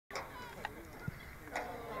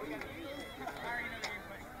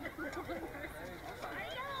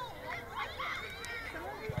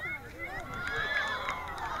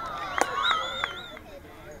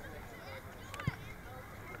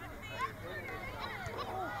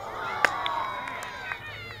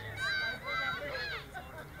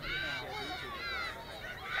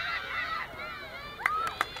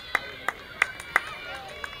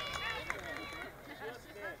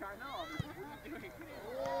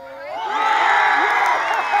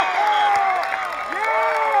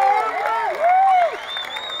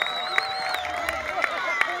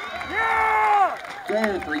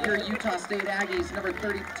State Aggies, number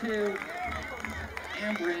 32,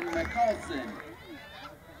 Ambryn McCallson.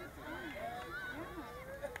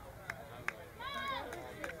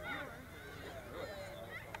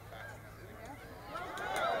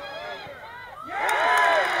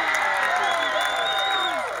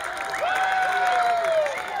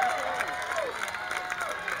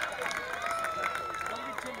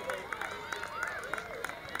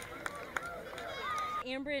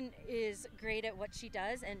 Ambryn is great at what she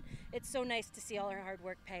does, and it's so nice to see all her hard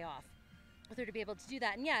work pay off with her to be able to do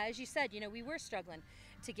that. And yeah, as you said, we were struggling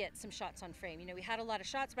to get some shots on frame. We had a lot of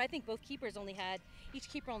shots, but I think each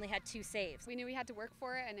keeper only had 2 saves. We knew we had to work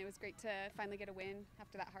for it, and it was great to finally get a win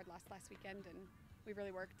after that hard loss last weekend, and we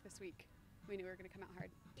really worked this week. We knew we were going to come out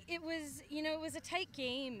hard. It was, it was a tight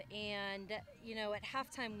game, and, at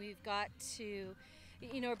halftime we've got to,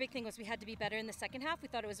 our big thing was we had to be better in the second half. We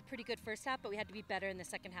thought it was a pretty good first half, but we had to be better in the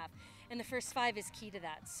second half. And the first 5 is key to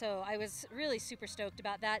that. So I was really super stoked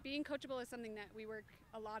about that. Being coachable is something that we work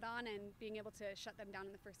a lot on, and being able to shut them down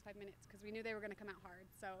in the first 5 minutes, because we knew they were going to come out hard.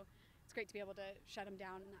 So it's great to be able to shut them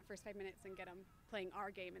down in that first 5 minutes and get them playing our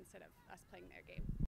game instead of us playing their game.